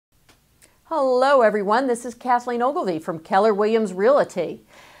Hello everyone, this is Kathleen Ogilvy from Keller Williams Realty.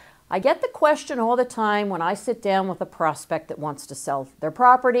 I get the question all the time when I sit down with a prospect that wants to sell their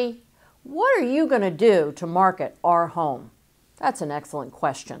property, what are you going to do to market our home? That's an excellent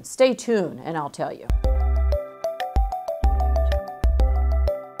question. Stay tuned and I'll tell you.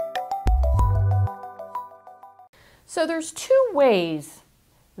 So there's two ways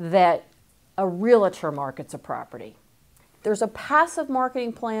that a realtor markets a property. There's a passive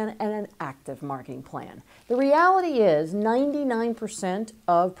marketing plan and an active marketing plan. The reality is 99%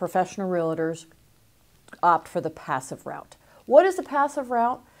 of professional realtors opt for the passive route. What is the passive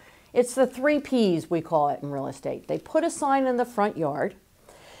route? It's the 3 Ps, we call it in real estate. They put a sign in the front yard.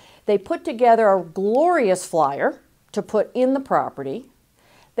 They put together a glorious flyer to put in the property.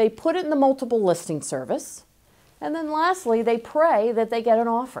 They put it in the multiple listing service. And then lastly, they pray that they get an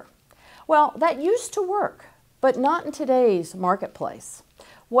offer. Well, that used to work, but not in today's marketplace.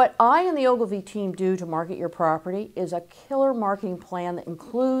 What I and the Ogilvy team do to market your property is a killer marketing plan that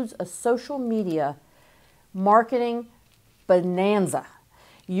includes a social media marketing bonanza.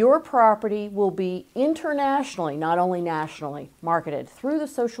 Your property will be internationally, not only nationally, marketed through the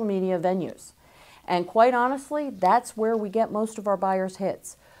social media venues. And quite honestly, that's where we get most of our buyers'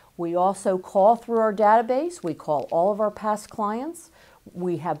 hits. We also call through our database. We call all of our past clients.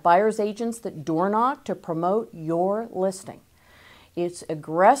 We have buyer's agents that door knock to promote your listing. It's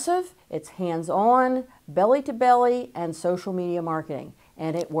aggressive, it's hands-on, belly-to-belly, and social media marketing,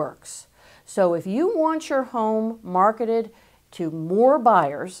 and it works. So if you want your home marketed to more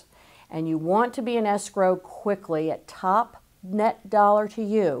buyers and you want to be in escrow quickly at top net dollar to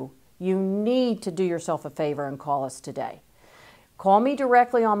you, you need to do yourself a favor and call us today. Call me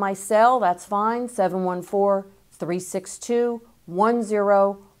directly on my cell, that's fine,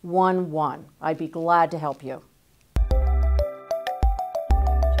 714-362-1011. I'd be glad to help you.